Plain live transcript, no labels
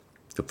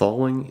The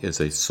following is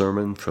a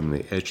sermon from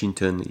the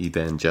Edgington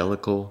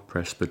Evangelical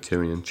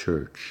Presbyterian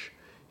Church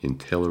in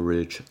Taylor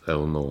Ridge,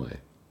 Illinois.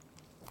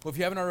 Well, if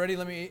you haven't already,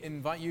 let me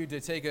invite you to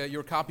take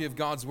your copy of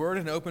God's Word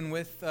and open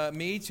with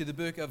me to the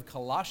book of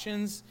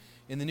Colossians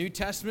in the New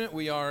Testament.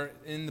 We are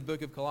in the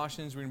book of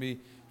Colossians. We're going to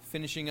be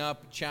finishing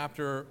up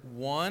chapter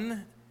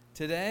 1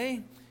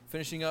 today,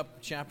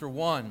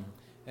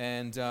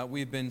 And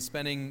we've been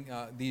spending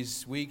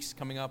these weeks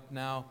coming up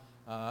now,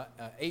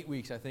 8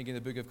 weeks, I think, in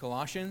the book of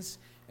Colossians,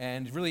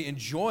 and really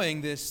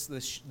enjoying this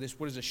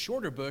what is a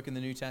shorter book in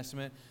the New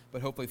Testament, but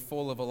hopefully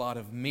full of a lot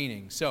of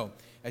meaning. So,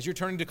 as you're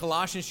turning to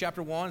Colossians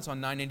chapter 1, it's on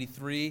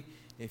 983.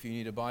 If you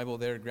need a Bible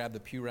there, grab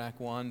the pew rack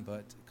one,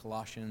 but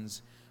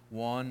Colossians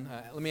 1.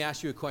 Let me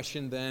ask you a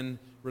question then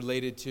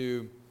related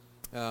to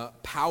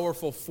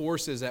powerful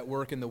forces at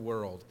work in the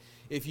world.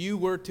 If you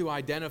were to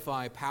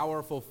identify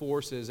powerful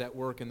forces at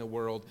work in the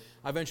world,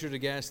 I venture to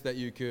guess that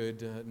you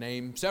could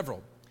name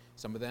several.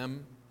 Some of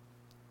them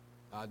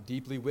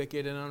deeply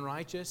wicked and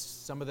unrighteous,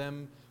 some of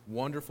them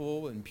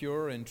wonderful and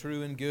pure and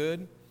true and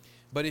good.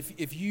 But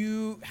if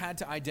you had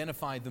to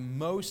identify the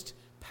most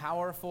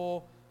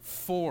powerful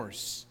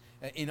force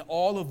in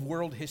all of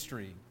world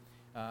history,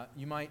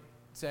 you might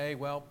say,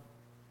 well,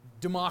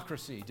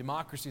 democracy.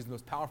 Democracy is the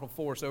most powerful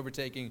force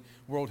overtaking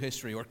world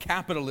history. Or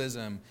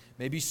capitalism,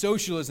 maybe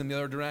socialism the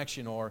other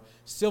direction, or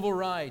civil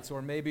rights,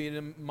 or maybe in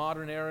a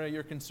modern era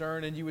you're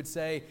concerned and you would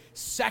say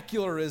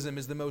secularism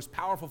is the most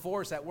powerful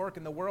force at work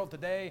in the world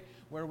today,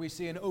 where we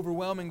see an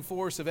overwhelming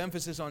force of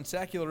emphasis on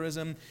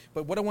secularism.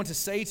 But what I want to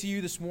say to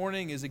you this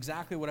morning is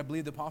exactly what I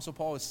believe the Apostle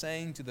Paul is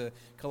saying to the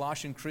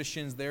Colossian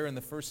Christians there in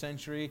the first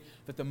century,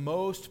 that the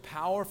most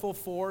powerful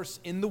force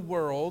in the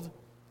world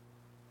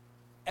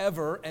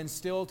ever and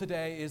still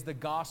today is the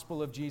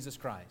gospel of Jesus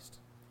Christ.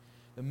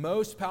 The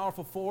most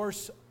powerful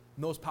force,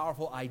 most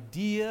powerful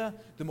idea,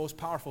 the most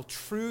powerful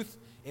truth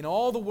in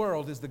all the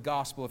world is the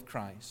gospel of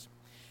Christ.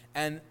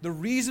 And the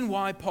reason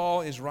why Paul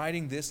is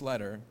writing this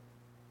letter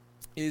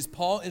is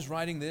Paul is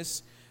writing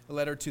this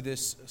letter to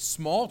this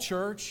small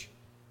church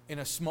in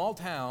a small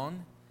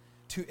town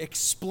to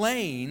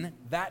explain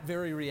that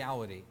very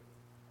reality,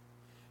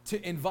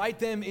 to invite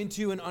them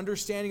into an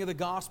understanding of the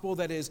gospel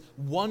that is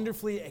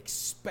wonderfully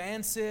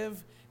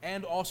expansive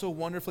and also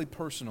wonderfully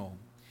personal.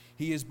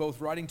 He is both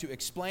writing to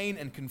explain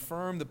and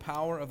confirm the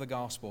power of the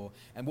gospel.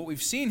 And what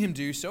we've seen him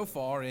do so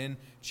far in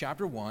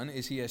chapter 1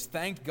 is he has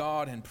thanked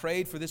God and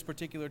prayed for this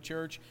particular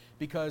church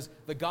because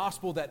the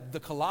gospel that the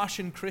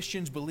Colossian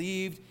Christians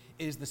believed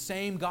is the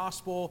same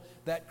gospel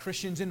that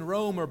Christians in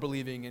Rome are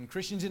believing, and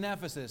Christians in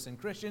Ephesus, and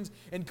Christians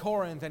in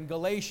Corinth, and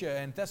Galatia,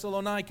 and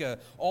Thessalonica.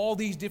 All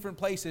these different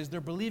places, they're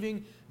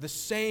believing the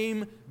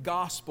same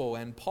gospel.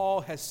 And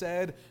Paul has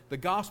said the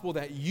gospel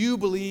that you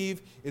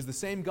believe is the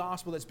same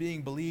gospel that's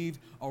being believed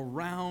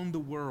around the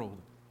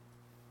world.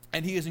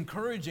 And he is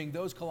encouraging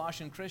those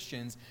Colossian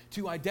Christians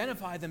to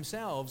identify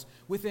themselves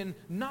within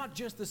not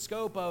just the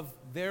scope of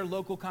their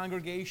local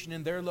congregation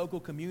and their local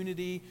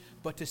community,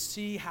 but to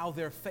see how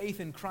their faith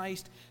in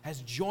Christ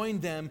has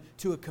joined them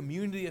to a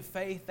community of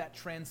faith that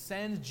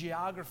transcends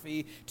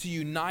geography to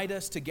unite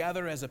us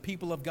together as a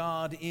people of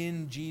God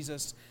in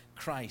Jesus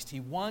Christ. He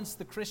wants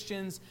the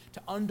Christians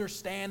to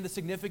understand the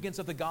significance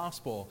of the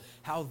gospel,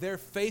 how their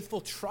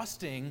faithful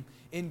trusting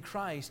in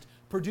Christ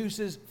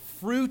produces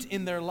fruit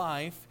in their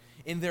life,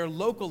 in their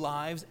local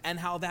lives, and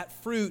how that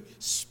fruit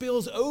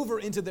spills over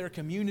into their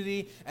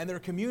community, and their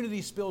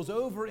community spills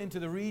over into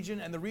the region,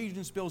 and the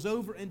region spills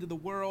over into the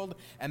world,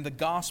 and the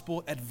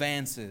gospel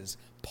advances.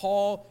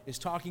 Paul is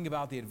talking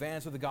about the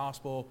advance of the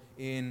gospel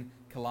in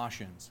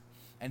Colossians.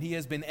 And he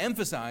has been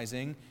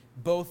emphasizing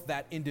both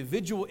that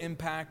individual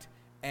impact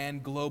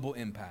and global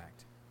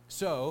impact.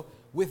 So,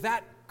 with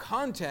that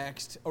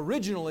context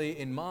originally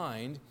in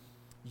mind,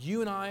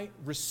 you and I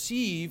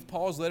receive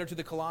Paul's letter to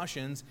the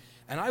Colossians,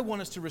 and I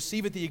want us to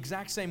receive it the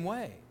exact same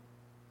way.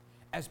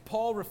 As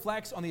Paul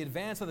reflects on the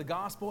advance of the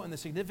gospel and the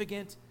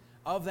significance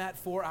of that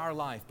for our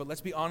life. But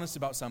let's be honest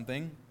about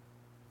something.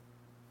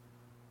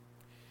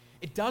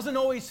 It doesn't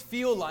always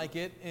feel like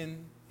it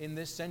in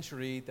this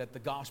century that the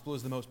gospel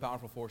is the most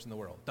powerful force in the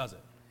world, does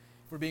it?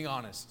 If we're being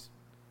honest.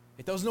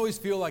 It doesn't always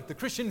feel like the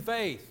Christian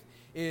faith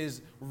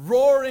is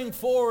roaring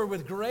forward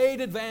with great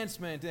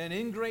advancement and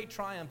in great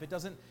triumph. It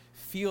doesn't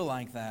feel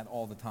like that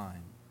all the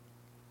time.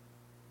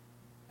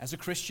 As a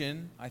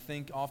Christian, I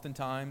think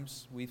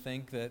oftentimes we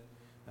think that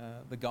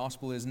the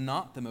gospel is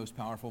not the most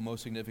powerful,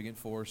 most significant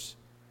force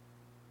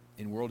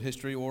in world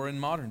history or in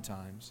modern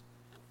times.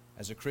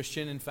 As a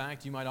Christian, in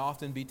fact, you might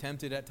often be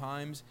tempted at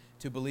times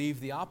to believe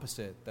the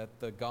opposite,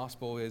 that the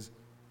gospel is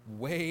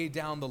way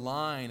down the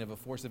line of a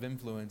force of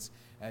influence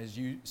as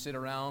you sit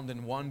around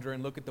and wonder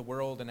and look at the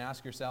world and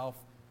ask yourself,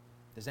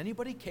 does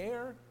anybody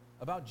care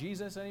about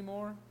Jesus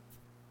anymore?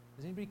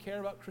 Does anybody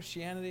care about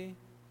Christianity?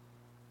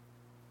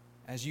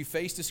 As you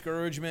face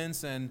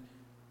discouragements and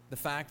the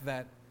fact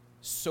that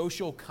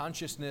social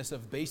consciousness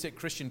of basic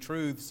Christian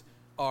truths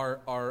are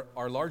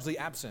largely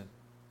absent,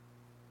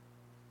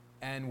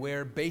 and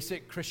where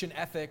basic Christian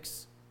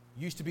ethics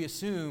used to be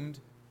assumed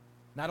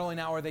Not only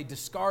now are they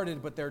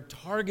discarded, but they're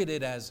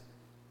targeted as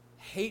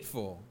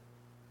hateful.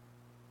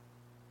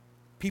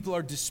 People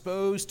are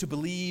disposed to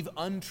believe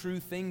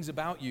untrue things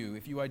about you.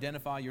 If you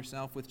identify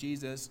yourself with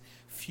Jesus,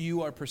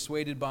 few are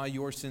persuaded by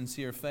your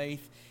sincere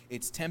faith.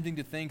 It's tempting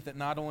to think that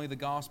not only the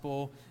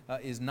gospel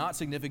is not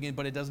significant,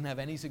 but it doesn't have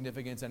any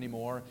significance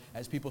anymore.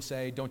 As people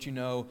say, don't you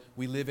know,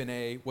 we live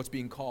in what's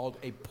being called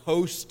a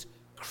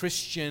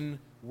post-Christian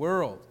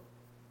world.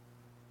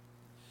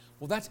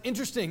 Well, that's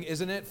interesting,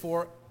 isn't it,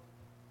 for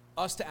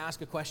us to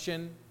ask a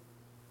question?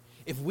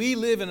 If we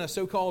live in a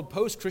so-called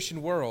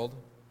post-Christian world,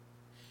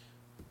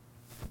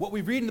 what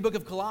we read in the book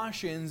of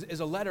Colossians is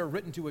a letter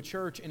written to a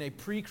church in a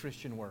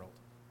pre-Christian world,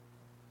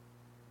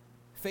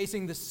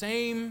 facing the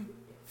same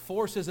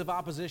forces of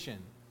opposition,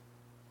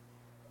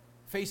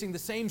 facing the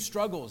same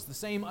struggles, the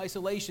same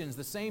isolations,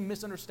 the same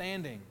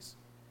misunderstandings.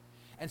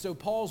 And so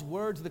Paul's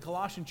word to the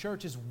Colossian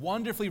church is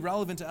wonderfully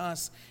relevant to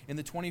us in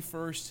the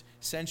 21st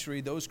century,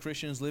 those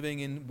Christians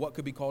living in what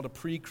could be called a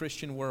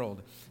pre-Christian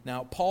world.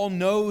 Now, Paul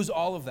knows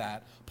all of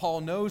that.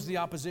 Paul knows the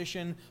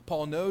opposition.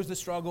 Paul knows the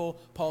struggle.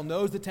 Paul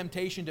knows the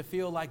temptation to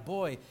feel like,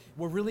 boy,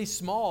 we're really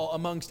small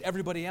amongst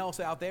everybody else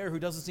out there who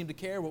doesn't seem to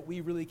care what we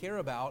really care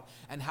about.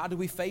 And how do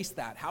we face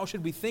that? How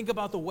should we think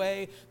about the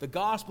way the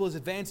gospel is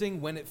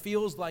advancing when it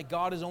feels like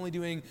God is only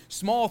doing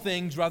small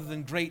things rather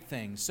than great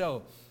things?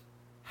 So,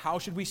 how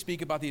should we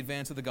speak about the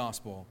advance of the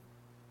gospel?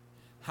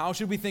 How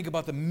should we think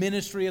about the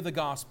ministry of the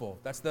gospel?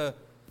 That's the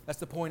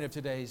point of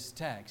today's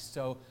text.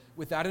 So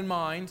with that in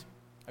mind,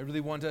 I really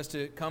want us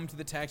to come to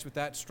the text with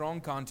that strong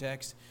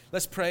context.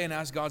 Let's pray and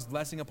ask God's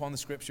blessing upon the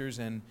scriptures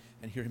and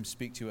hear him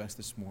speak to us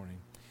this morning.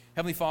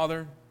 Heavenly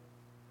Father,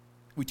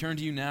 we turn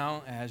to you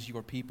now as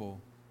your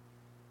people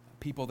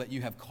that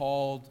you have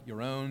called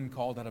your own,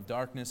 called out of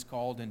darkness,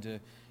 called into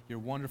your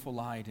wonderful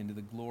light, into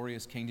the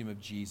glorious kingdom of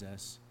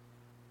Jesus.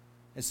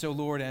 And so,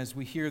 Lord, as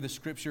we hear the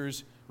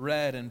scriptures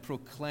read and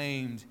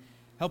proclaimed,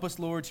 help us,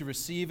 Lord, to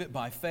receive it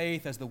by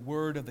faith as the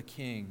word of the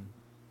King,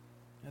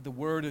 the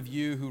word of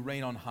you who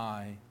reign on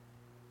high.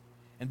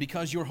 And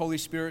because your Holy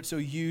Spirit so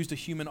used a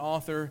human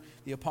author,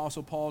 the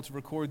Apostle Paul, to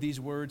record these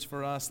words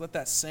for us, let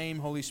that same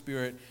Holy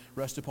Spirit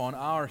rest upon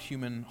our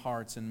human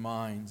hearts and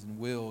minds and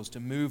wills to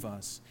move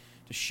us,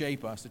 to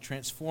shape us, to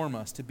transform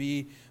us, to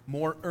be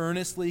more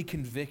earnestly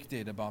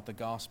convicted about the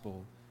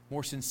gospel,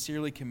 more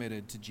sincerely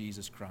committed to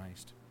Jesus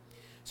Christ.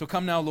 So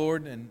come now,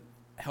 Lord, and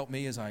help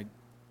me as I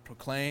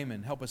proclaim,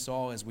 and help us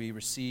all as we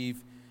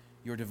receive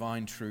your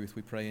divine truth.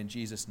 We pray in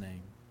Jesus'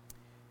 name.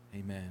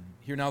 Amen.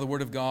 Hear now the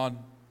word of God.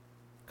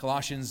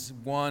 Colossians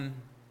 1,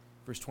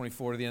 verse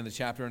 24 to the end of the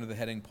chapter, under the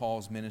heading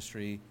Paul's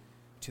ministry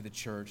to the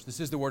church.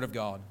 This is the word of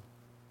God.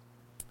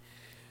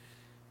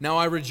 Now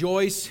I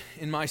rejoice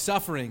in my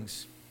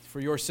sufferings for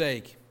your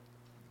sake,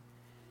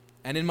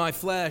 and in my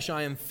flesh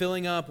I am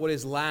filling up what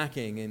is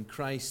lacking in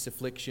Christ's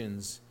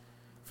afflictions,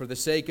 for the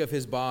sake of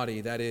his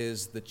body, that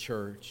is, the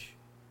church,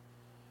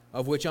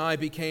 of which I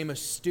became a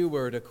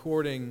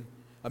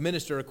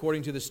minister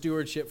according to the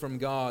stewardship from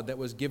God that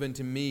was given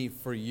to me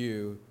for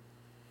you,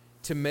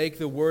 to make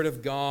the word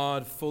of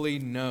God fully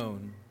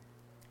known.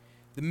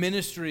 The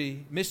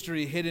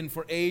mystery hidden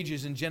for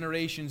ages and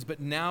generations, but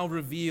now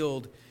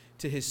revealed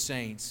to his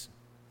saints.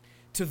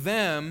 To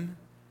them,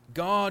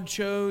 God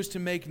chose to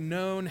make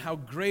known how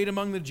great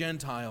among the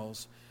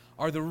Gentiles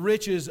are the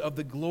riches of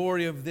the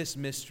glory of this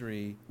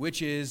mystery,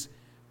 which is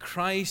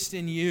Christ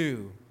in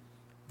you,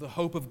 the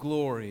hope of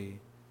glory.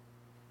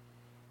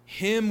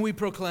 Him we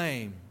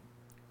proclaim,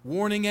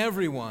 warning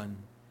everyone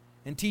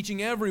and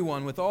teaching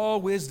everyone with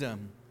all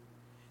wisdom,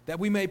 that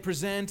we may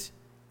present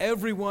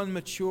everyone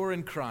mature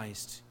in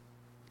Christ.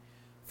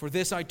 For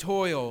this I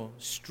toil,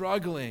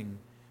 struggling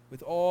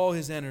with all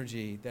his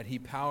energy, that he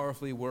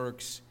powerfully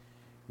works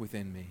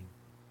within me.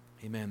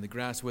 Amen. The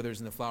grass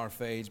withers and the flower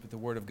fades, but the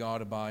word of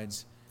God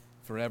abides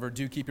forever.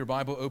 Do keep your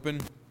Bible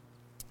open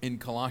in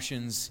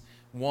Colossians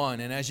 1.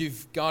 And as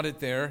you've got it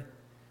there,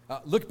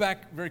 look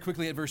back very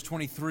quickly at verse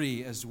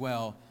 23 as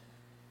well.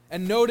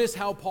 And notice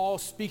how Paul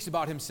speaks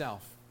about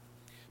himself.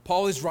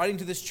 Paul is writing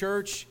to this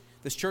church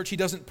he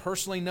doesn't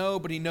personally know,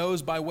 but he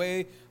knows by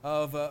way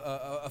of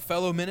a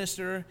fellow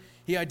minister.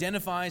 He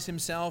identifies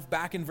himself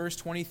back in verse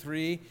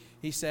 23.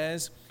 He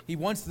says he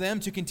wants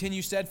them to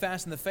continue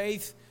steadfast in the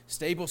faith,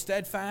 stable,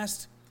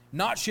 steadfast,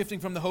 not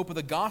shifting from the hope of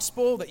the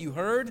gospel that you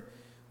heard,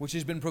 which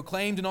has been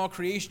proclaimed in all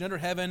creation under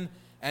heaven,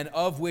 and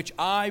of which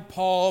I,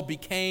 Paul,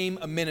 became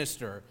a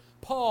minister.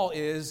 Paul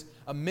is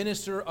a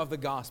minister of the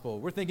gospel.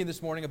 We're thinking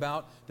this morning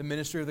about the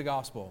ministry of the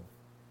gospel.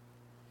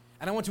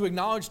 And I want to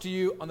acknowledge to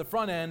you on the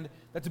front end,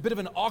 that's a bit of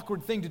an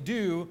awkward thing to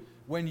do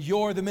when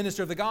you're the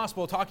minister of the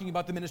gospel talking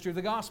about the ministry of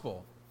the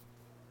gospel.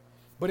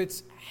 But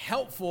it's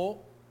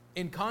helpful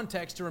in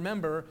context to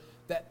remember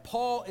that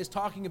Paul is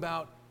talking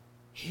about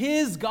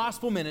his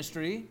gospel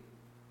ministry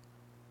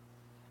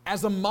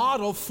as a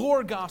model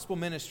for gospel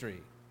ministry.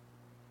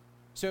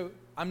 So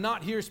I'm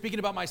not here speaking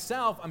about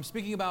myself. I'm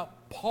speaking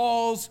about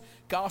Paul's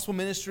gospel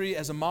ministry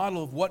as a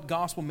model of what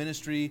gospel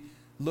ministry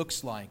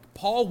looks like.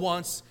 Paul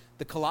wants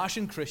the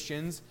Colossian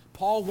Christians,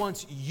 Paul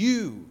wants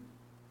you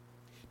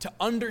to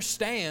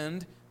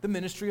understand the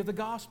ministry of the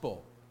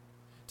gospel,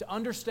 to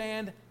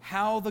understand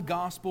how the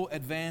gospel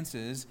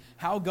advances,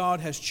 how God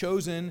has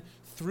chosen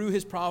through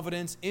his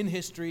providence in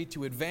history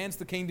to advance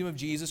the kingdom of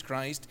Jesus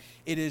Christ.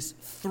 It is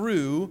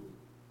through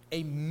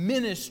a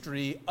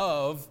ministry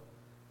of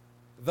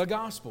the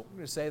gospel. We're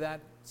going to say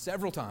that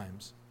several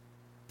times.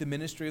 The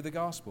ministry of the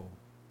gospel.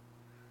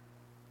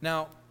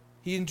 Now,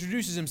 he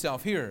introduces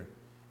himself here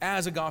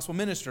as a gospel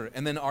minister.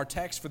 And then our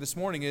text for this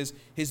morning is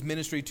his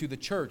ministry to the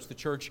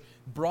church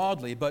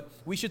broadly. But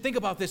we should think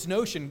about this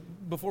notion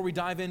before we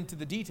dive into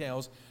the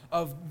details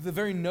of the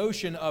very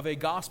notion of a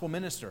gospel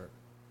minister.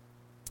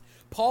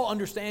 Paul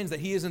understands that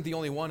he isn't the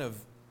only one of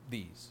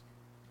these.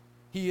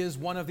 He is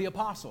one of the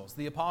apostles.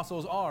 The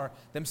apostles are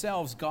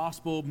themselves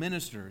gospel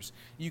ministers.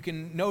 You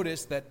can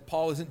notice that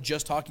Paul isn't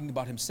just talking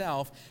about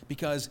himself,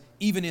 because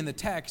even in the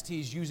text,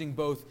 he's using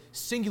both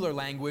singular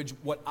language,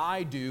 what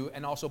I do,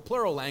 and also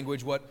plural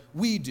language, what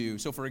we do.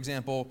 So, for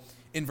example,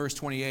 in verse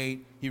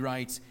 28, he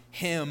writes,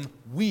 him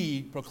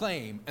we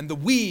proclaim. And the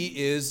we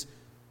is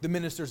the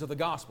ministers of the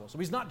gospel. So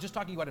he's not just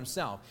talking about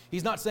himself.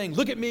 He's not saying,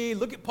 look at me,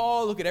 look at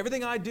Paul, look at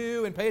everything I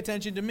do, and pay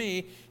attention to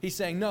me. He's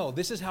saying, no,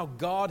 this is how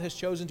God has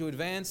chosen to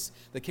advance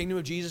the kingdom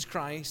of Jesus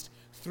Christ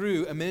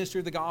through a ministry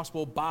of the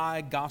gospel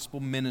by gospel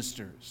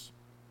ministers.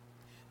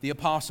 The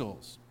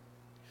apostles,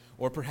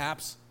 or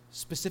perhaps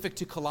specific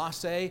to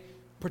Colossae,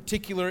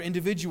 particular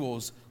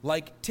individuals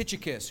like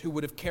Tychicus, who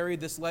would have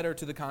carried this letter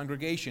to the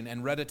congregation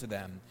and read it to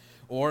them.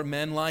 Or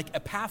men like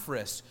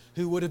Epaphras,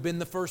 who would have been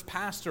the first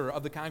pastor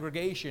of the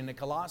congregation at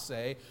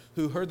Colossae,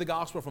 who heard the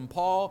gospel from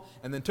Paul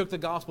and then took the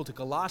gospel to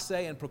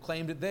Colossae and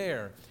proclaimed it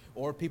there.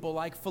 Or people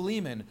like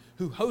Philemon,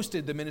 who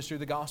hosted the ministry of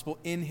the gospel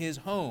in his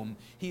home.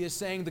 He is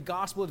saying the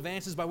gospel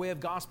advances by way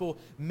of gospel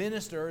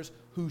ministers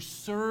who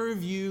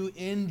serve you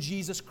in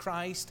Jesus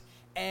Christ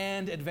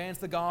and advance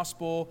the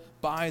gospel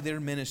by their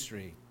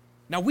ministry.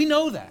 Now, we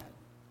know that.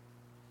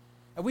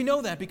 And we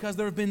know that because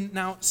there have been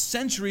now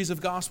centuries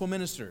of gospel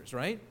ministers,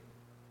 right?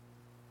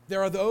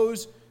 There are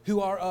those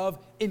who are of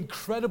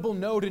incredible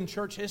note in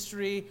church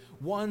history,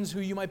 ones who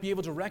you might be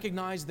able to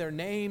recognize their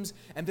names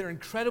and their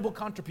incredible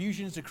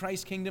contributions to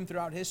Christ's kingdom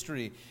throughout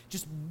history.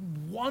 Just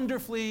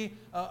wonderfully,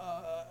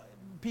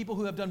 people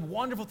who have done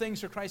wonderful things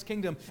for Christ's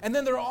kingdom. And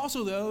then there are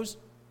also those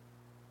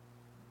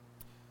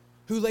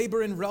who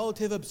labor in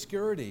relative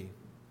obscurity,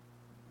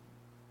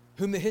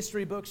 whom the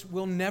history books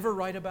will never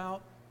write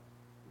about,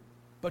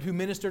 but who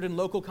ministered in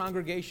local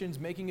congregations,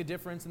 making a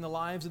difference in the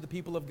lives of the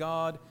people of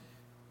God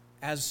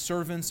as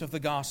servants of the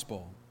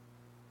gospel.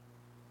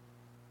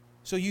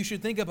 So you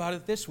should think about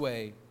it this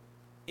way.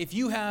 If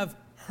you have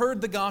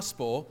heard the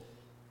gospel,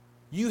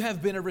 you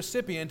have been a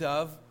recipient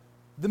of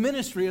the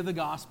ministry of the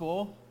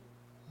gospel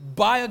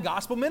by a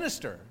gospel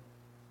minister.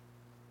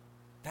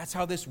 That's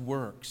how this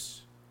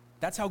works.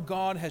 That's how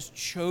God has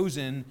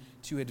chosen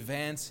to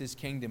advance his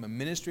kingdom, a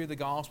ministry of the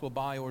gospel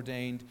by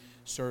ordained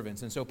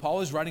servants. And so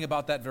Paul is writing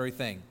about that very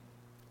thing.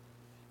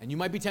 And you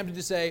might be tempted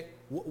to say,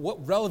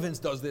 what relevance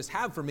does this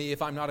have for me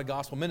if I'm not a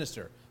gospel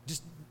minister?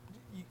 Just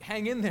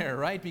hang in there,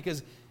 right?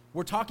 Because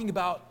we're talking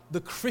about the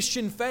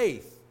Christian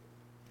faith.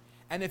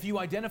 And if you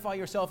identify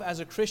yourself as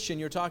a Christian,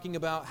 you're talking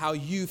about how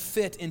you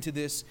fit into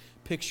this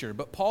picture.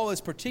 But Paul is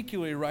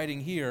particularly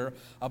writing here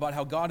about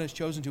how God has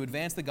chosen to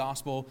advance the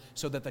gospel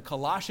so that the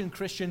Colossian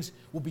Christians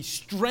will be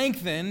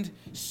strengthened,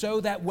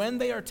 so that when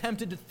they are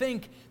tempted to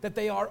think that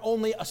they are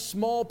only a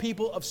small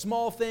people of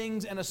small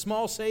things and a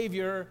small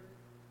Savior,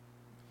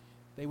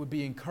 they would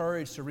be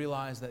encouraged to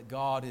realize that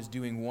God is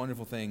doing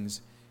wonderful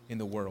things in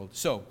the world.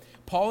 So,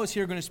 Paul is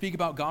here going to speak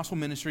about gospel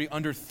ministry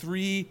under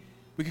three,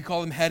 we could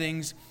call them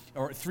headings,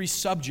 or three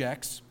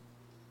subjects.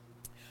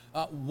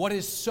 What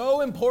is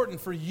so important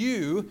for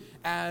you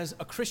as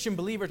a Christian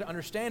believer to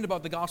understand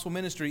about the gospel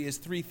ministry is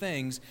three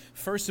things.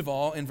 First of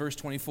all, in verse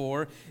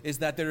 24, is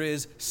that there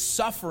is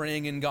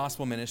suffering in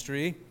gospel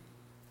ministry.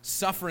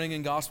 Suffering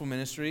in gospel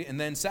ministry. And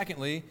then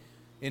secondly,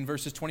 in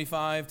verses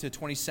 25 to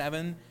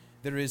 27,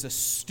 there is a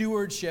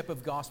stewardship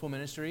of gospel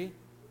ministry,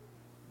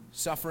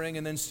 suffering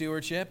and then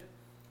stewardship.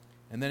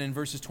 And then in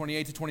verses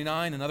 28 to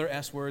 29, another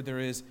S word, there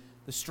is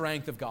the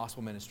strength of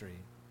gospel ministry.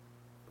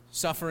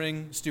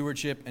 Suffering,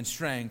 stewardship, and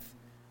strength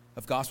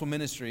of gospel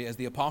ministry. As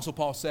the Apostle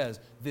Paul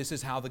says, this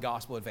is how the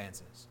gospel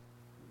advances.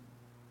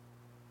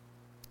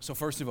 So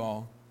first of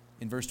all,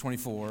 in verse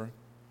 24,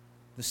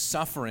 the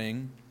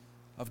suffering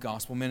of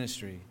gospel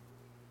ministry.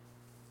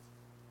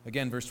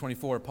 Again, verse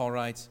 24, Paul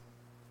writes,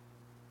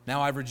 now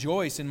I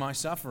rejoice in my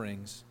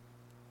sufferings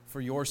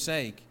for your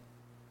sake,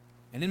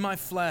 and in my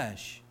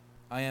flesh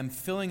I am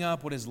filling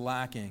up what is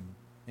lacking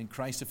in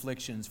Christ's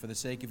afflictions for the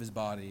sake of his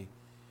body,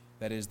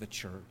 that is the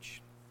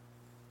church.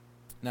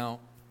 Now,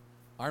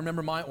 I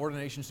remember my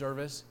ordination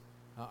service.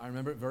 I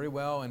remember it very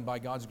well, and by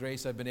God's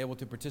grace, I've been able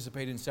to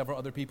participate in several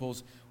other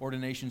people's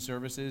ordination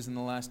services in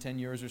the last 10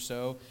 years or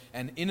so.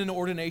 And in an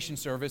ordination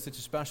service, it's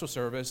a special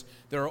service,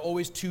 there are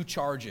always two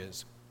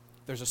charges.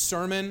 There's a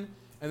sermon,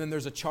 and then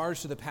there's a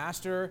charge to the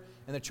pastor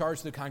and a charge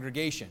to the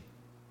congregation.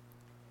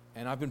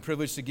 And I've been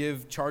privileged to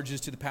give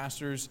charges to the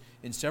pastors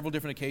in several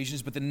different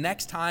occasions. But the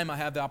next time I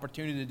have the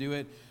opportunity to do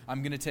it,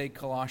 I'm going to take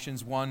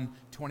Colossians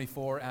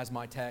 1:24 as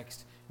my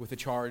text with a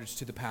charge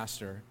to the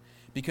pastor.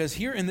 Because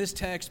here in this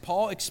text,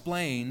 Paul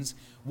explains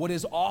what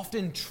is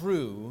often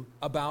true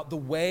about the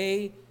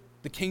way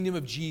the kingdom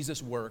of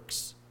Jesus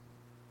works.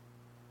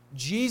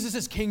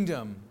 Jesus'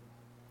 kingdom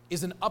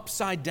is an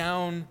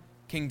upside-down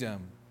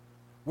kingdom,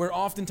 where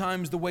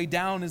oftentimes the way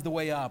down is the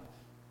way up.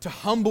 To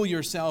humble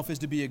yourself is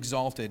to be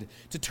exalted.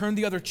 To turn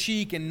the other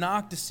cheek and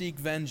not to seek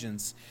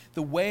vengeance.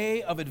 The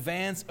way of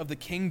advance of the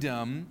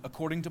kingdom,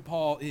 according to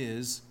Paul,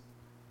 is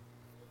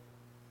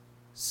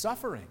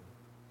suffering.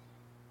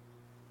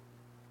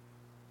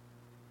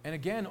 And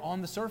again,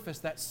 on the surface,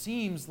 that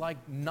seems like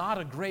not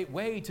a great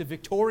way to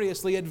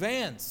victoriously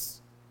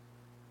advance.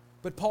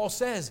 But Paul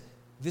says,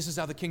 this is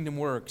how the kingdom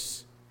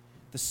works.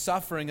 The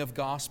suffering of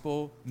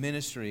gospel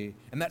ministry.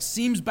 And that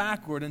seems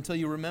backward until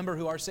you remember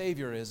who our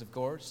Savior is, of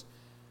course.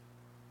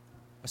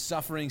 A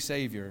suffering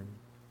Savior.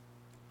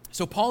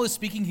 So Paul is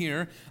speaking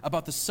here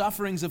about the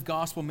sufferings of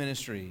gospel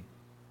ministry.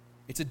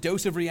 It's a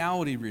dose of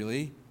reality,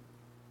 really.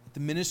 The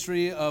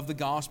ministry of the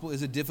gospel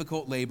is a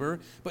difficult labor.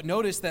 But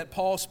notice that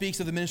Paul speaks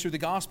of the ministry of the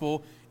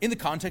gospel in the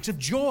context of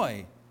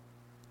joy.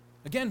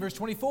 Again, verse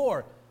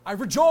 24, I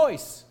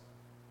rejoice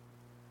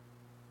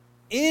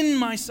in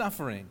my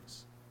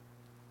sufferings.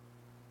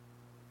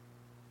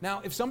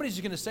 Now, if somebody's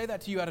going to say that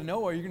to you out of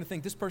nowhere, you're going to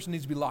think this person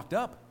needs to be locked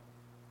up.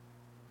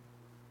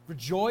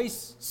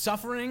 Rejoice,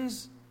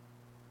 sufferings,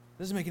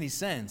 doesn't make any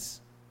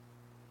sense.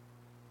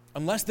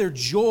 Unless their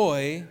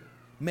joy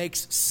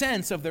makes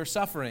sense of their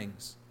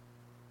sufferings.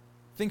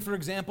 Think, for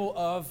example,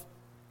 of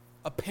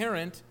a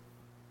parent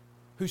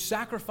who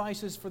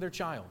sacrifices for their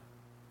child.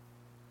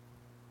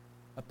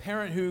 A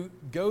parent who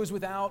goes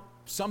without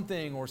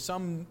something or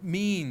some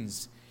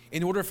means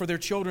in order for their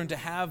children to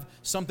have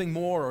something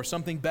more or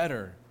something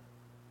better.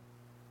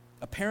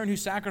 A parent who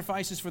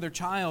sacrifices for their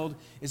child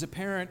is a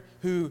parent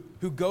who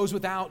goes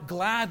without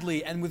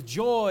gladly and with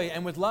joy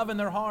and with love in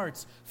their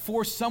hearts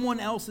for someone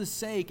else's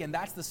sake. And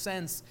that's the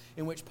sense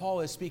in which Paul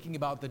is speaking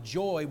about the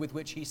joy with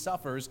which he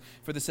suffers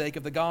for the sake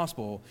of the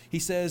gospel. He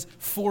says,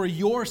 for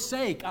your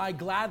sake, I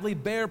gladly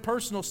bear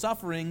personal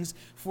sufferings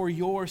for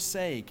your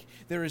sake.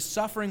 There is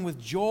suffering with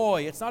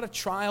joy. It's not a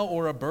trial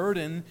or a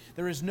burden.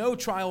 There is no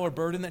trial or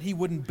burden that he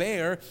wouldn't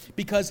bear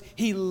because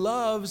he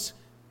loves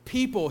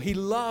people. He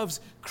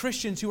loves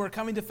Christians who are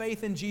coming to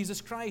faith in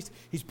Jesus Christ.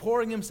 He's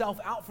pouring himself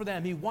out for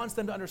them. He wants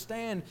them to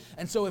understand.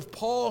 And so if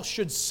Paul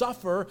should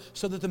suffer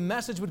so that the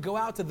message would go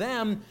out to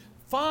them,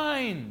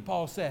 fine,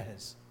 Paul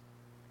says.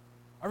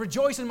 I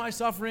rejoice in my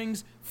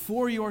sufferings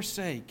for your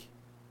sake.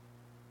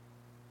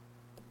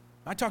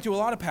 I talk to a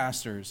lot of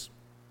pastors.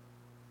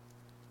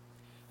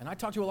 And I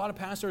talk to a lot of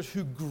pastors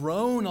who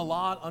groan a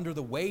lot under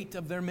the weight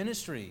of their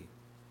ministry.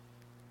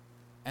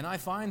 And I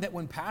find that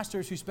when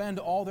pastors who spend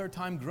all their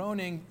time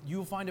groaning,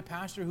 you'll find a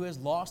pastor who has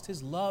lost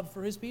his love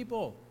for his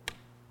people.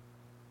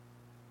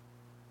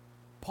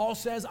 Paul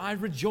says, I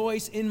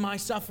rejoice in my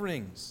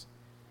sufferings.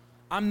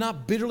 I'm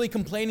not bitterly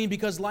complaining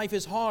because life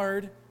is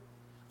hard.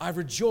 I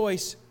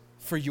rejoice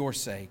for your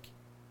sake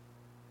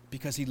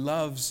because he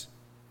loves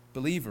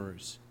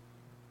believers.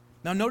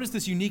 Now notice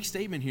this unique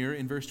statement here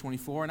in verse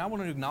 24, and I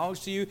want to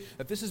acknowledge to you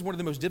that this is one of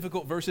the most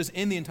difficult verses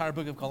in the entire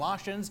book of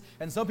Colossians,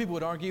 and some people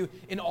would argue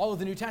in all of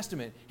the New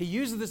Testament. He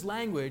uses this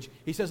language.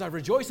 He says, I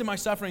rejoice in my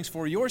sufferings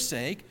for your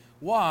sake.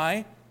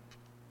 Why?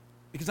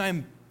 Because I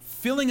am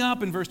filling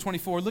up in verse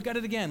 24. Look at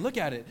it again. Look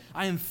at it.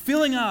 I am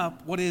filling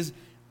up what is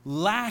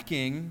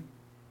lacking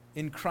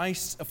in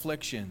Christ's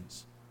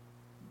afflictions.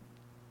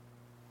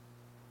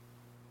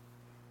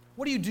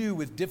 What do you do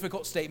with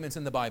difficult statements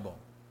in the Bible?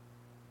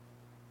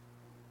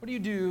 What do you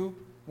do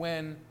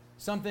when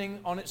something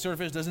on its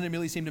surface doesn't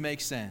immediately seem to make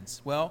sense?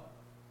 Well,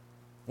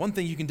 one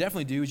thing you can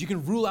definitely do is you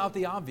can rule out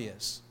the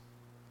obvious.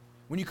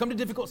 When you come to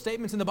difficult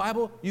statements in the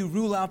Bible, you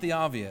rule out the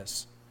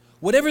obvious.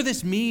 Whatever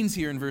this means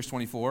here in verse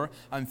 24,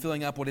 I'm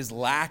filling up what is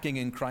lacking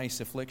in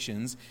Christ's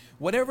afflictions.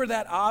 Whatever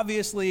that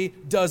obviously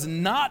does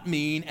not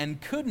mean and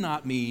could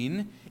not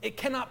mean, it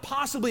cannot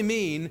possibly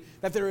mean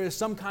that there is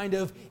some kind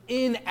of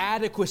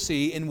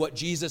inadequacy in what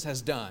Jesus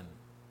has done.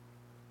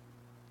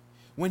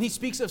 When he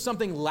speaks of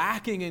something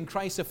lacking in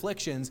Christ's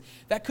afflictions,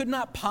 that could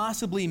not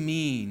possibly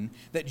mean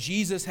that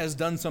Jesus has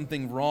done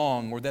something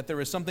wrong or that there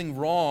is something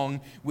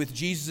wrong with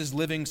Jesus'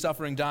 living,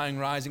 suffering, dying,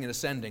 rising, and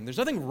ascending. There's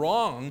nothing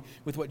wrong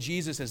with what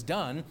Jesus has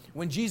done.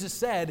 When Jesus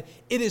said,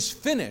 "It is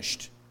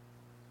finished,"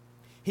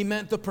 he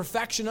meant the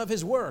perfection of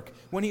his work.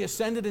 When he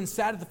ascended and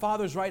sat at the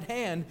Father's right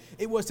hand,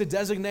 it was to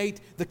designate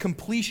the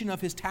completion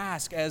of his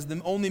task as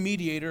the only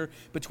mediator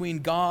between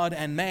God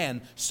and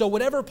man. So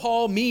whatever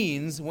Paul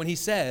means when he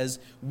says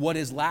what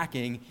is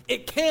lacking,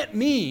 it can't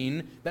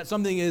mean that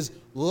something is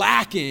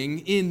lacking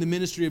in the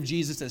ministry of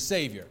Jesus as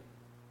Savior.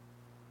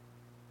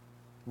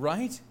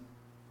 Right?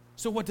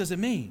 So what does it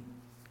mean?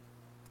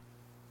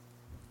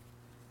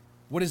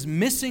 What is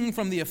missing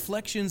from the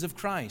afflictions of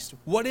Christ?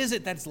 What is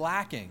it that's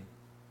lacking?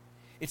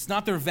 It's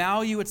not their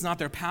value, it's not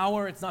their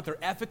power, it's not their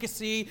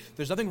efficacy.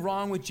 There's nothing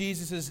wrong with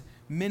Jesus'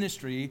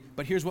 ministry,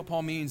 but here's what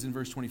Paul means in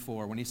verse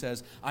 24 when he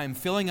says, I am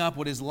filling up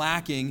what is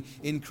lacking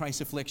in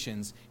Christ's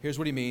afflictions. Here's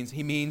what he means.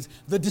 He means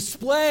the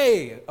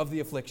display of the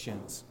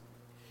afflictions,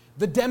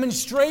 the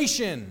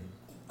demonstration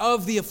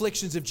of the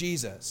afflictions of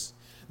Jesus,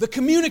 the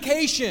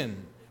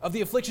communication of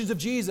the afflictions of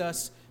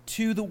Jesus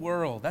to the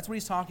world. That's what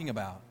he's talking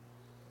about.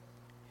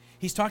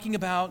 He's talking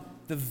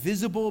about the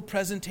visible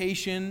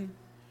presentation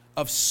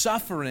of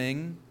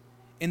suffering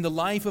in the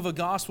life of a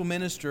gospel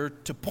minister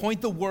to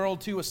point the world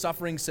to a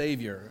suffering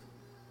Savior.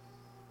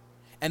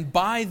 And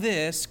by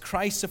this,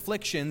 Christ's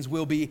afflictions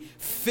will be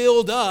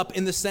filled up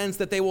in the sense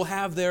that they will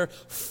have their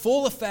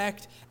full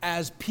effect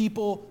as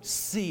people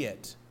see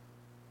it.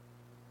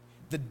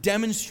 The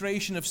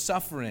demonstration of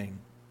suffering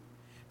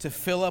to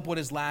fill up what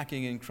is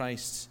lacking in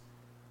Christ's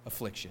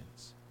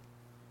afflictions.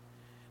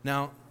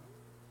 Now,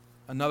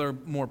 another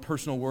more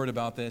personal word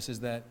about this is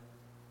that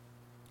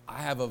I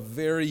have a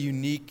very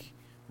unique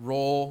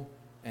role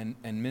and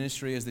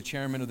ministry as the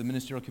chairman of the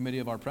ministerial committee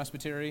of our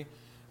presbytery.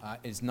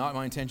 It's not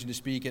my intention to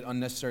speak at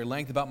unnecessary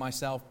length about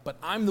myself, but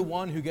I'm the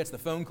one who gets the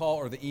phone call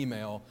or the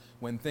email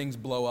when things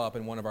blow up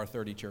in one of our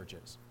 30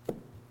 churches.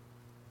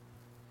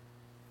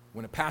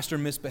 When a pastor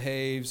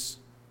misbehaves,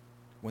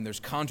 when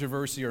there's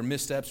controversy or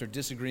missteps or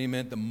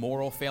disagreement, the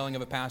moral failing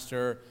of a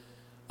pastor,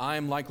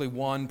 I'm likely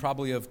one,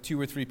 probably of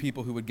 2 or 3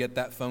 people who would get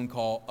that phone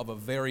call of a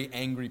very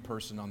angry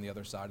person on the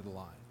other side of the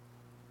line.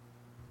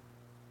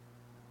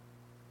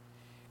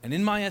 And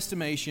in my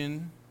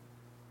estimation,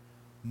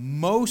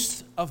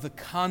 most of the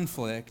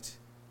conflict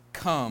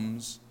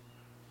comes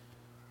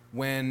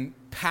when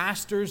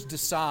pastors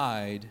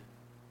decide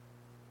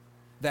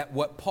that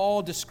what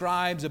Paul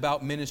describes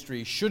about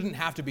ministry shouldn't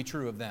have to be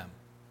true of them.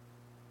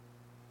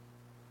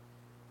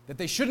 That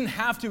they shouldn't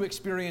have to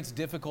experience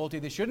difficulty,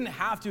 they shouldn't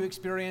have to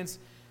experience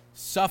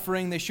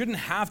suffering, they shouldn't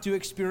have to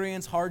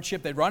experience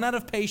hardship. They run out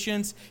of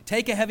patience,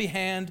 take a heavy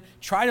hand,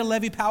 try to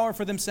levy power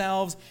for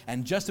themselves,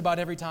 and just about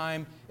every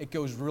time it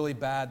goes really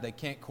bad, they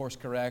can't course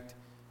correct,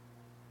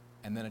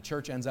 and then a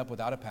church ends up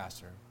without a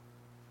pastor.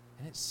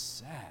 And it's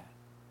sad.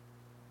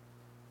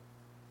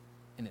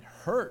 And it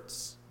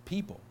hurts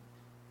people.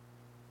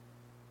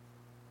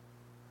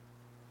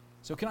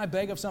 So can I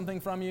beg of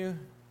something from you?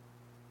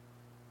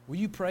 Will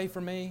you pray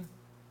for me?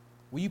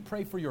 Will you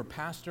pray for your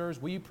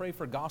pastors? Will you pray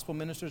for gospel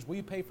ministers? Will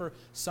you pray for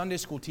Sunday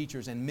school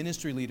teachers and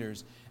ministry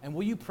leaders? And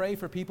will you pray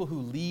for people who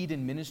lead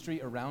in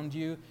ministry around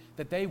you,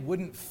 that they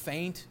wouldn't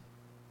faint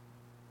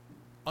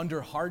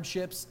under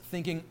hardships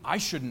thinking, I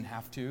shouldn't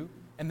have to,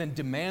 and then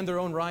demand their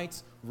own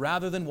rights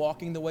rather than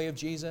walking the way of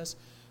Jesus?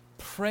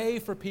 Pray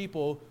for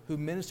people who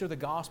minister the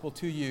gospel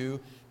to you,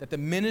 that the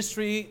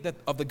ministry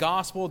of the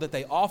gospel that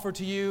they offer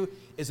to you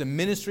is a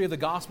ministry of the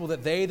gospel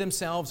that they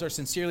themselves are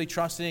sincerely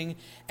trusting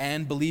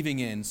and believing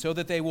in, so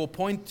that they will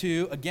point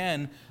to,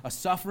 again, a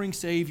suffering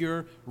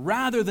Savior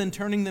rather than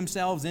turning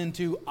themselves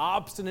into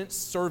obstinate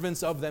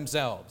servants of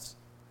themselves.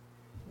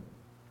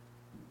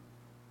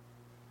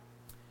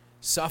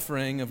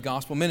 Suffering of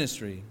gospel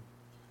ministry.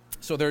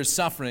 So there is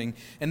suffering.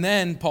 And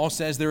then Paul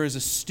says there is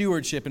a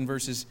stewardship in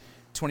verses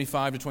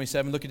 25 to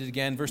 27. Look at it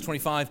again. Verse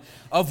 25,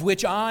 of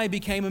which I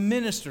became a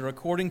minister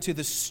according to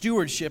the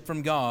stewardship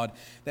from God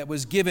that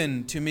was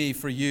given to me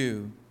for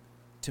you,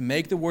 to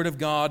make the word of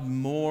God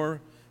word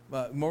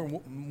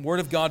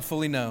of God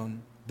fully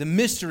known, the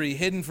mystery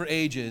hidden for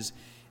ages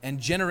and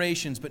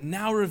generations, but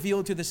now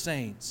revealed to the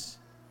saints.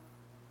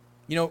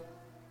 You know,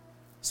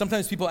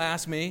 sometimes people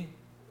ask me,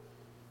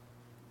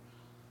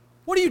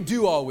 what do you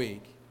do all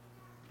week?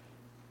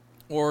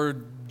 Or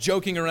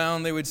joking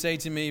around, they would say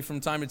to me from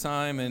time to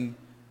time, and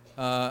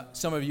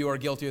some of you are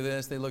guilty of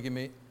this, they look at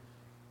me,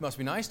 must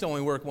be nice to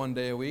only work one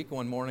day a week,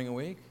 one morning a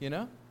week, you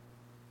know?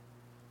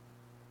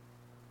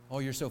 Oh,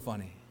 you're so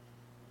funny.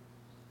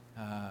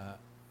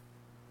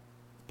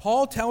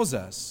 Paul tells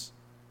us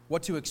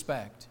what to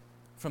expect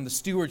from the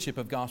stewardship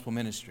of gospel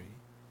ministry.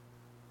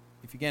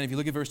 If you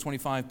look at verse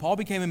 25, Paul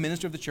became a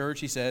minister of the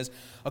church, he says,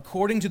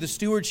 according to the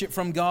stewardship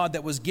from God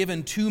that was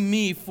given to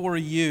me for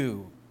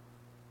you.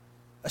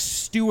 A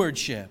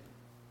stewardship.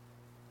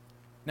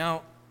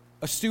 Now,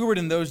 a steward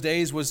in those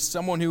days was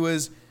someone who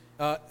was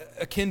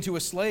akin to a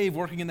slave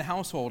working in the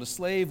household, a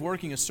slave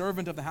working, a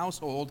servant of the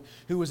household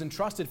who was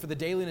entrusted for the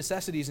daily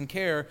necessities and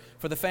care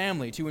for the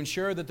family to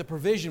ensure that the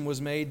provision was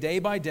made day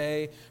by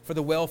day for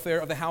the welfare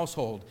of the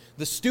household.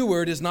 The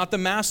steward is not the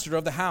master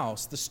of the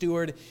house. The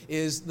steward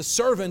is the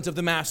servant of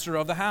the master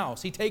of the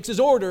house. He takes his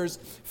orders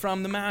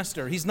from the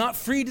master. He's not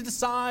free to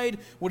decide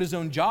what his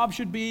own job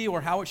should be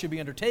or how it should be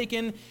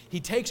undertaken.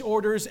 He takes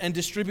orders and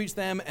distributes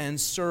them and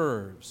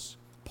serves.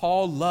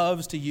 Paul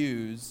loves to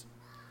use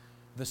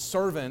the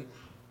servant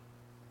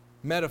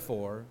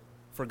metaphor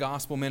for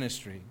gospel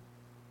ministry,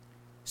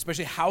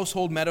 especially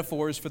household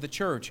metaphors for the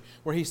church,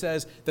 where he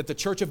says that the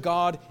church of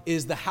God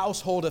is the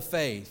household of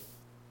faith,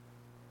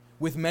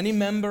 with many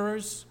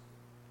members,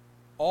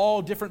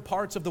 all different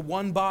parts of the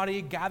one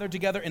body gathered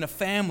together in a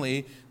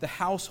family, the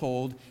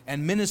household,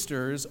 and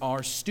ministers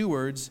are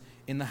stewards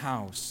in the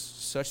house,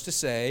 such to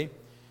say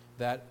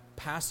that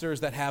pastors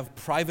that have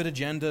private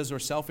agendas or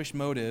selfish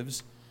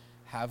motives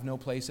have no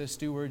place as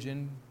stewards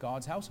in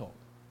God's household.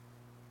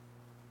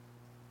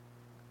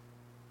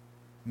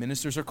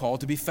 Ministers are called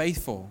to be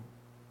faithful,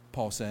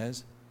 Paul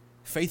says.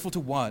 Faithful to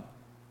what?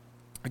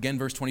 Again,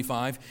 verse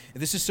 25.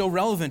 This is so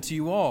relevant to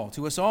you all,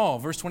 to us all.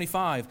 Verse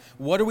 25.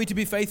 What are we to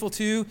be faithful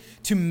to?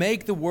 To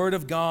make the word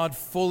of God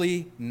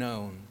fully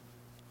known.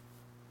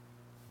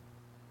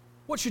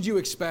 What should you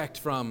expect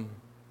from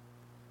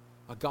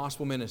a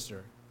gospel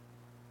minister?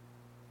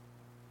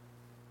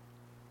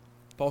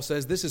 Paul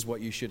says this is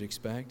what you should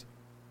expect.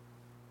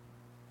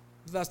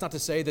 That's not to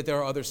say that there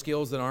are other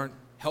skills that aren't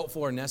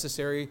helpful or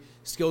necessary,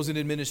 skills in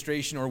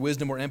administration or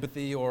wisdom or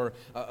empathy or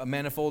a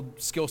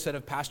manifold skill set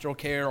of pastoral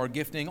care or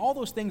gifting. All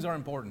those things are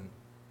important.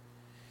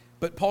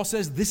 But Paul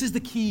says this is the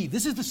key.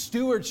 This is the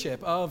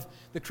stewardship of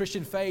the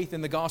Christian faith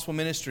and the gospel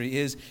ministry,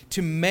 is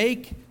to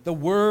make the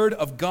word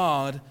of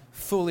God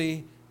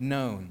fully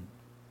known.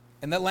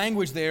 And that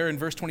language there in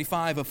verse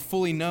 25 of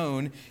fully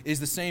known is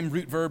the same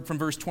root verb from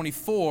verse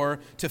 24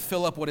 to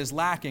fill up what is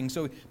lacking.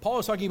 So Paul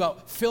is talking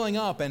about filling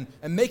up and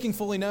making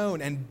fully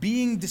known and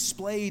being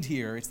displayed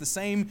here. It's the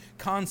same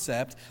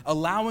concept,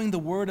 allowing the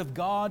word of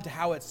God to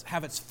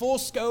have its full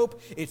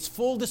scope, its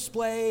full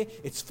display,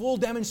 its full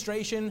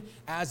demonstration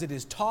as it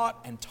is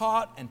taught and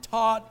taught and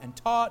taught and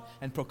taught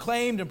and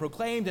proclaimed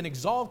and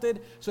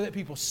exalted so that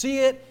people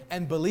see it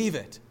and believe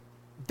it.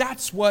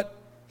 That's what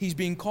he's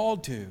being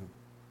called to.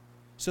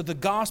 So the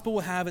gospel will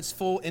have its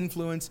full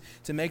influence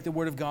to make the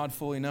word of God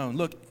fully known.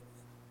 Look,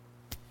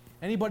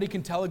 anybody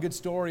can tell a good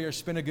story or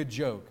spin a good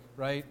joke,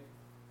 right?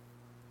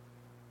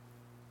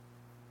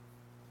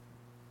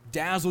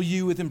 Dazzle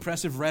you with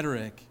impressive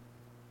rhetoric.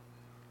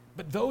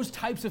 But those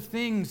types of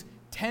things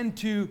tend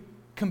to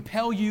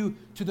compel you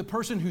to the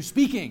person who's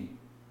speaking,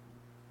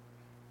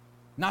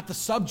 not the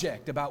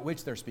subject about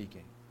which they're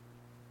speaking.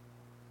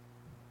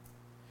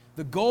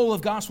 The goal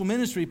of gospel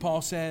ministry,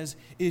 Paul says,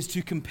 is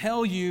to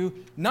compel you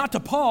not to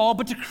Paul,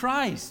 but to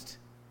Christ,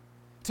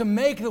 to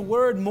make the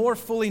word more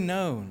fully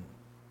known.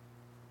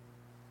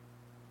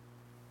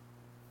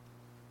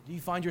 Do you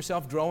find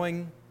yourself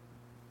growing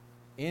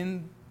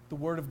in the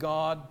word of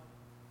God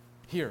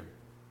here?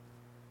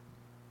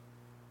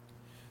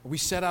 We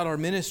set out our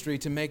ministry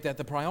to make that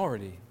the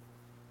priority.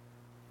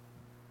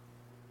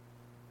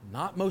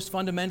 Not most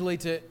fundamentally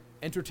to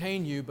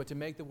entertain you, but to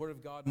make the word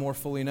of God more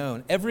fully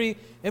known. Every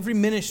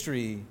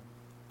ministry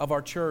of our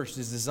church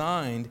is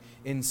designed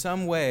in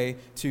some way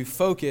to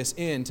focus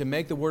in, to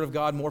make the word of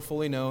God more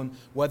fully known,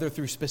 whether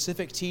through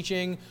specific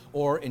teaching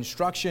or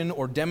instruction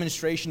or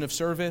demonstration of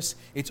service.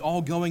 It's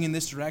all going in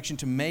this direction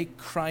to make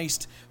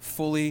Christ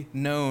fully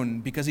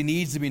known, because he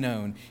needs to be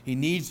known. He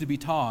needs to be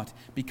taught,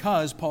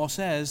 because, Paul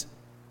says,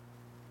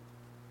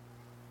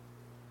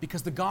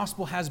 because the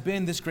gospel has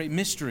been this great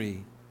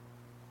mystery.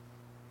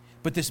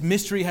 But this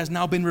mystery has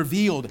now been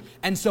revealed,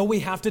 and so we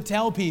have to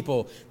tell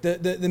people.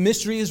 The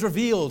mystery is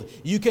revealed.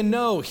 You can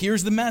know.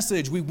 Here's the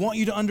message. We want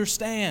you to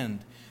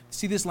understand.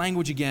 See this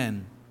language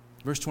again.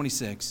 Verse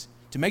 26.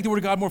 To make the word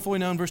of God more fully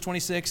known, verse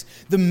 26.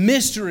 The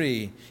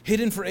mystery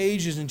hidden for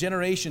ages and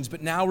generations,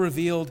 but now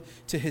revealed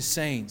to his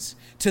saints.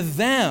 To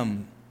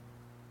them,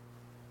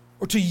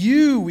 or to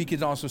you, we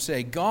could also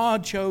say,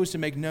 God chose to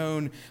make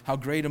known how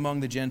great among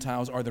the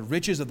Gentiles are the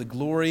riches of the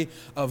glory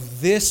of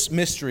this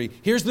mystery.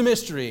 Here's the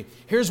mystery.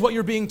 Here's what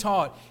you're being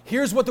taught.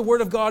 Here's what the word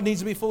of God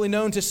needs to be fully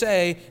known to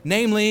say,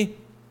 namely,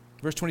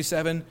 verse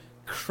 27,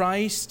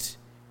 Christ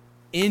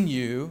in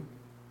you,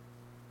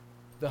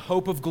 the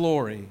hope of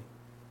glory.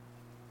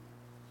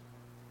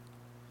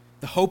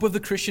 The hope of the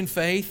Christian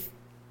faith,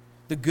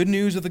 the good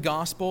news of the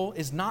gospel,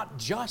 is not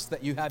just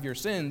that you have your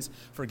sins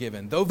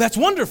forgiven, though that's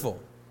wonderful.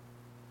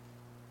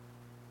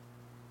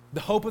 The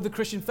hope of the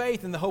Christian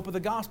faith and the hope of the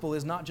gospel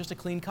is not just a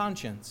clean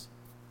conscience,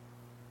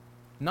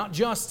 not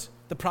just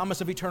the promise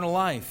of eternal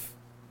life.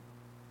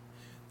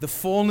 The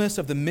fullness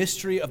of the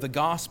mystery of the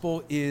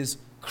gospel is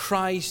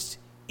Christ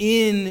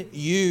in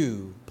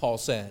you, Paul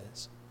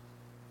says.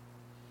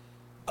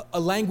 A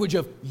language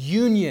of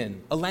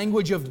union, a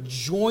language of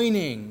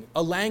joining,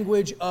 a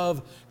language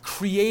of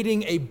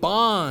creating a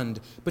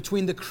bond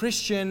between the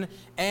Christian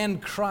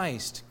and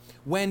Christ.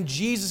 When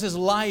Jesus'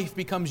 life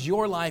becomes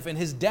your life and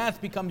his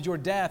death becomes your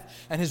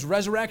death and his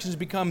resurrections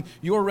become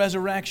your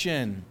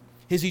resurrection,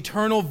 his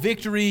eternal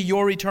victory,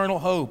 your eternal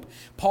hope.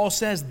 Paul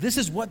says this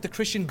is what the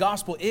Christian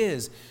gospel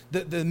is,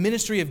 the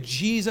ministry of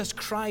Jesus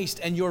Christ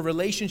and your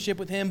relationship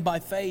with him by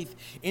faith,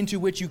 into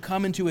which you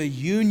come into a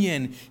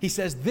union. He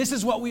says this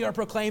is what we are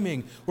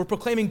proclaiming. We're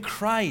proclaiming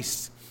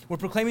Christ. We're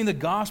proclaiming the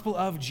gospel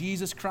of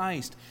Jesus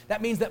Christ.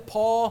 That means that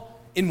Paul,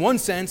 in one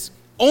sense,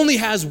 only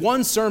has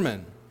one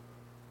sermon.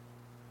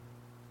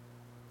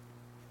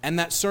 And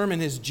that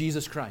sermon is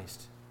Jesus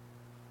Christ.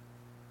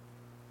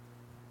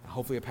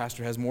 Hopefully a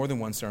pastor has more than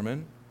one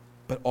sermon,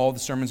 but all the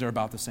sermons are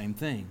about the same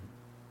thing.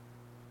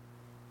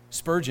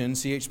 Spurgeon,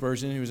 C.H.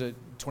 Spurgeon, who was a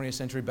 20th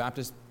century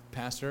Baptist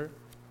pastor,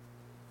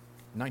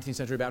 19th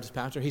century Baptist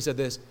pastor, he said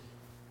this: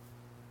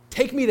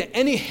 take me to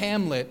any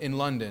hamlet in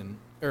London,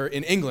 or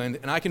in England,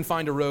 and I can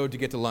find a road to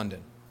get to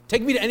London.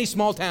 Take me to any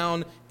small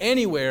town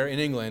anywhere in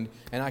England,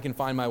 and I can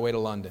find my way to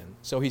London.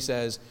 So he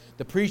says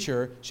the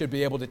preacher should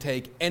be able to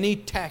take any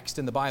text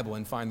in the Bible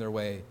and find their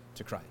way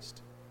to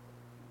Christ.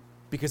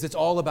 Because it's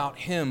all about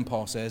Him,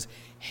 Paul says.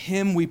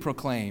 Him we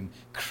proclaim.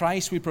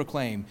 Christ we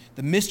proclaim.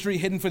 The mystery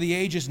hidden for the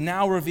ages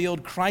now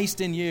revealed, Christ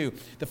in you.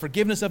 The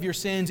forgiveness of your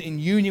sins in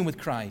union with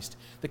Christ.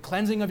 The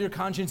cleansing of your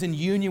conscience in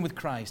union with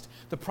Christ.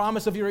 The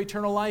promise of your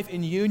eternal life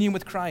in union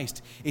with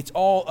Christ. It's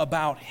all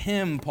about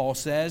Him, Paul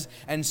says.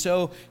 And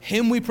so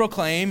Him we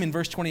proclaim, in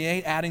verse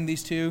 28, adding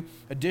these two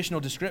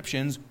additional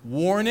descriptions,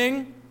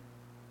 warning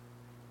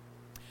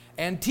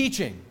and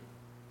teaching.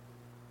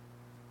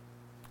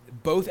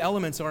 Both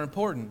elements are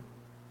important.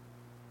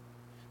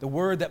 The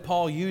word that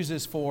Paul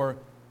uses for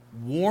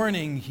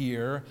warning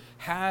here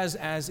has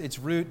as its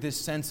root this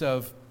sense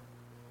of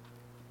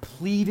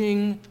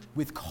pleading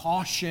with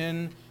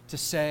caution to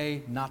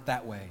say, not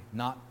that way,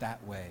 not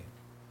that way.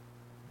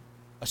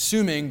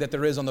 Assuming that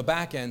there is on the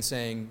back end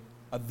saying,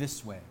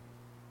 this way.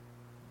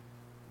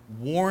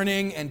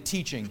 Warning and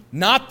teaching,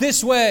 not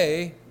this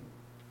way,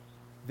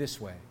 this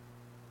way.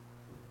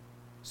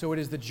 So it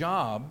is the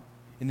job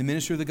in the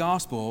ministry of the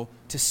gospel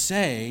to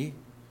say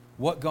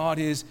what God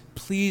is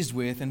pleased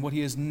with and what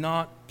He is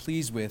not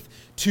pleased with,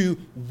 to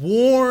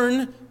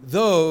warn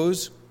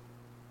those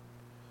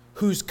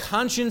whose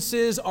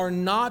consciences are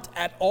not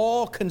at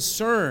all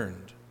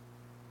concerned,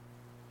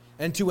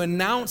 and to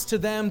announce to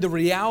them the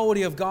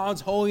reality of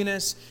God's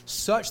holiness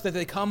such that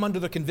they come under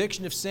the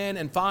conviction of sin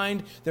and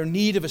find their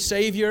need of a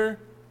Savior.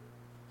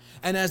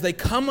 And as they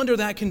come under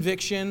that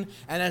conviction,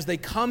 and as they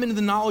come into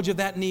the knowledge of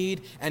that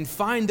need and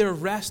find their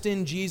rest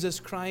in Jesus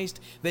Christ,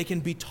 they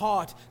can be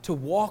taught to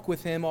walk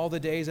with Him all the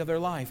days of their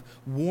life,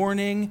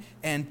 warning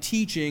and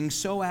teaching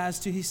so as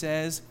to, he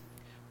says,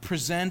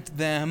 present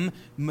them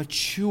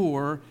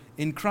mature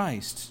in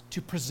Christ.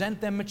 To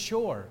present them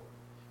mature.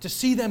 To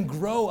see them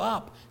grow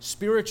up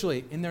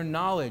spiritually in their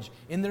knowledge,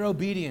 in their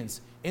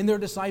obedience, in their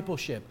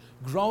discipleship,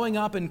 growing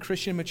up in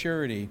Christian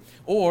maturity.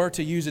 Or,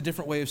 to use a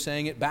different way of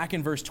saying it, back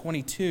in verse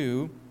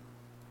 22,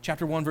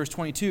 chapter 1, verse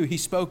 22, he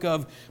spoke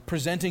of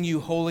presenting you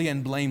holy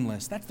and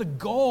blameless. That's the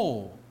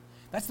goal.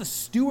 That's the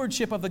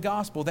stewardship of the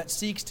gospel that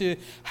seeks to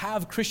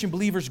have Christian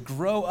believers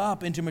grow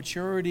up into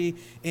maturity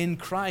in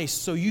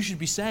Christ. So you should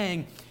be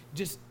saying,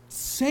 just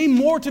say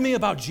more to me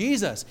about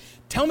Jesus.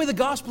 Tell me the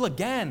gospel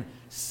again.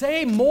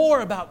 Say more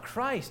about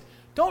Christ.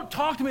 Don't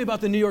talk to me about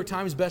the New York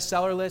Times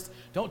bestseller list.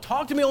 Don't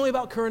talk to me only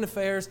about current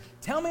affairs.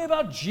 Tell me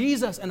about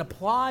Jesus and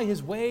apply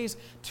His ways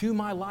to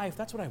my life.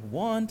 That's what I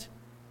want.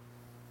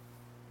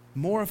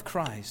 More of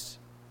Christ.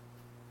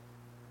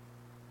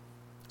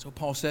 So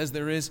Paul says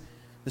there is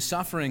the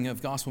suffering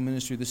of gospel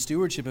ministry, the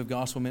stewardship of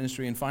gospel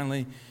ministry, and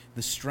finally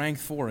the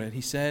strength for it.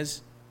 He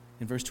says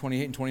in verse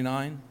 28 and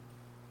 29,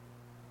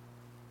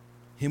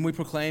 Him we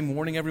proclaim,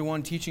 warning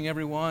everyone, teaching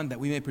everyone, that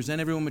we may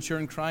present everyone mature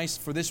in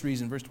Christ. For this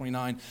reason, verse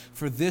 29,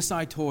 for this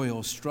I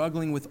toil,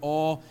 struggling with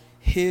all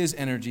His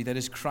energy, that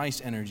is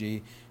Christ's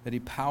energy, that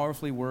He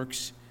powerfully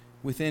works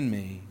within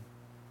me.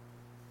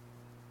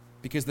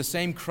 Because the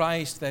same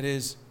Christ that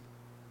is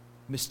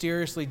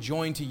mysteriously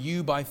joined to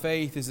you by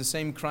faith is the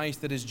same Christ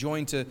that is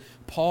joined to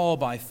Paul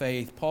by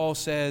faith. Paul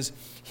says,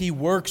 He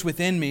works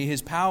within me.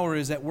 His power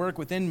is at work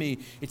within me.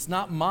 It's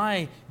not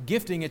my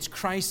gifting, it's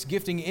Christ's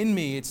gifting in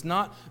me. It's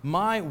not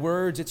my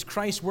words, it's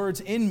Christ's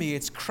words in me.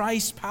 It's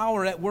Christ's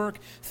power at work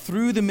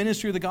through the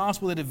ministry of the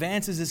gospel that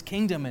advances His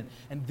kingdom.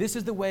 And this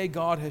is the way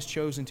God has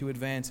chosen to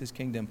advance His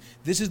kingdom.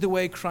 This is the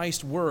way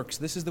Christ works.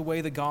 This is the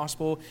way the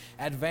gospel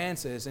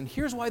advances. And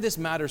here's why this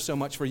matters so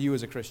much for you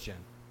as a Christian.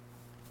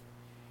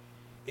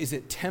 Is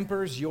it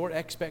tempers your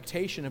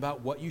expectation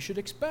about what you should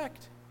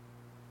expect.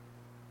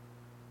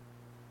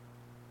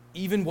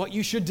 Even what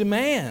you should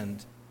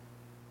demand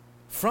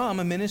from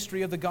a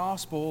ministry of the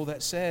gospel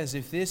that says,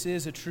 if this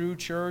is a true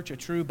church, a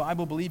true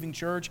Bible-believing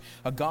church,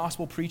 a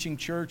gospel-preaching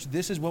church,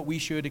 this is what we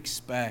should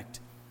expect.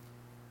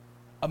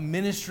 A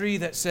ministry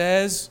that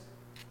says,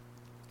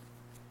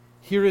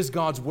 here is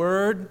God's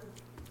Word.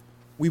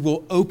 We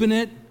will open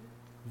it,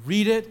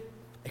 read it,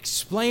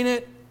 explain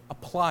it,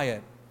 apply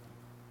it,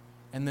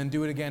 and then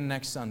do it again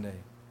next Sunday.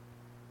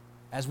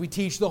 As we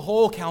teach the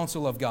whole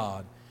counsel of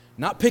God,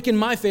 not picking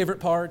my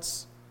favorite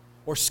parts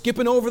or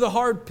skipping over the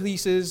hard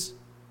pieces,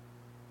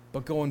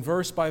 but going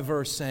verse by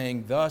verse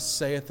saying, thus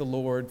saith the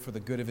Lord for the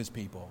good of His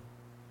people.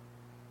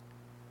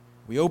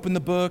 We open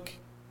the book,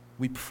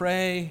 we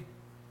pray,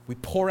 we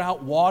pour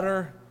out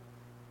water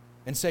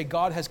and say,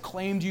 God has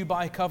claimed you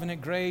by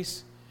covenant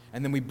grace.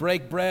 And then we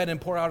break bread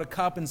and pour out a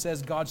cup and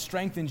says, God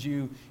strengthens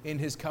you in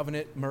His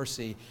covenant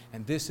mercy.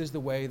 And this is the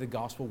way the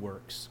gospel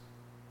works.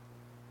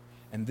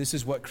 And this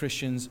is what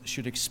Christians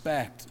should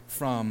expect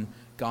from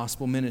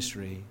gospel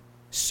ministry.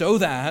 So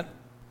that,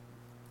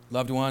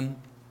 loved one,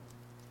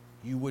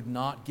 you would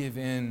not give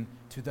in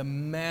to the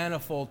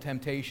manifold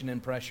temptation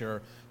and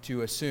pressure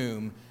to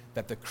assume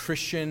that the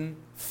Christian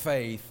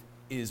faith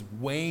is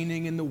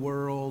waning in the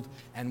world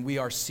and we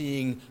are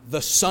seeing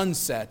the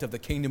sunset of the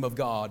kingdom of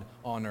God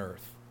on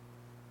earth.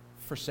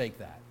 Forsake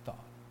that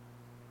thought.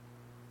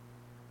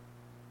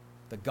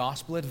 the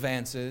gospel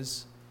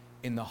advances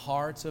in the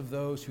hearts of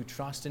those who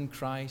trust in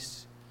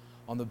Christ,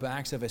 on the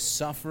backs of a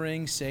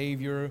suffering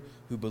Savior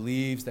who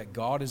believes that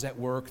God is at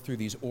work through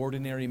these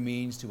ordinary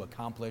means to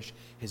accomplish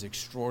his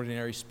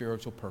extraordinary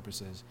spiritual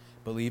purposes.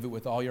 Believe it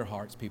with all your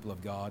hearts, people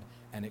of God,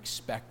 and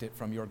expect it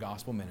from your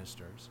gospel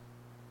ministers.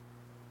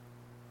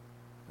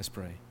 Let's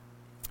pray.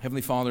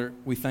 Heavenly Father,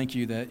 we thank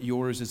you that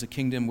yours is a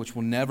kingdom which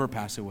will never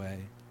pass away.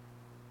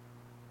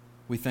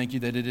 We thank you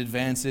that it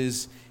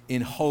advances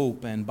in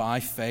hope and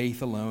by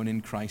faith alone, in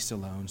Christ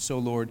alone. So,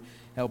 Lord,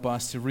 help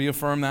us to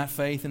reaffirm that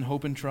faith and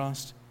hope and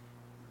trust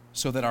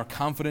so that our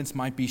confidence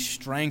might be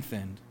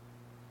strengthened,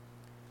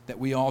 that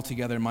we all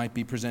together might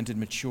be presented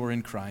mature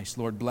in Christ.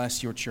 Lord,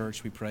 bless your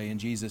church, we pray in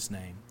Jesus'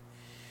 name.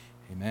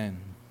 Amen.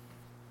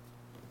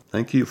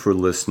 Thank you for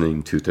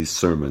listening to today's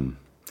sermon.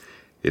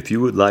 If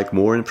you would like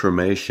more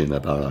information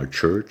about our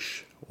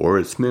church or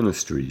its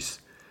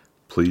ministries,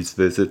 please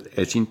visit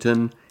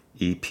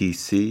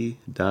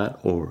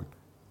edgingtonepc.org.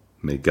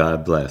 May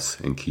God bless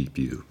and keep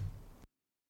you.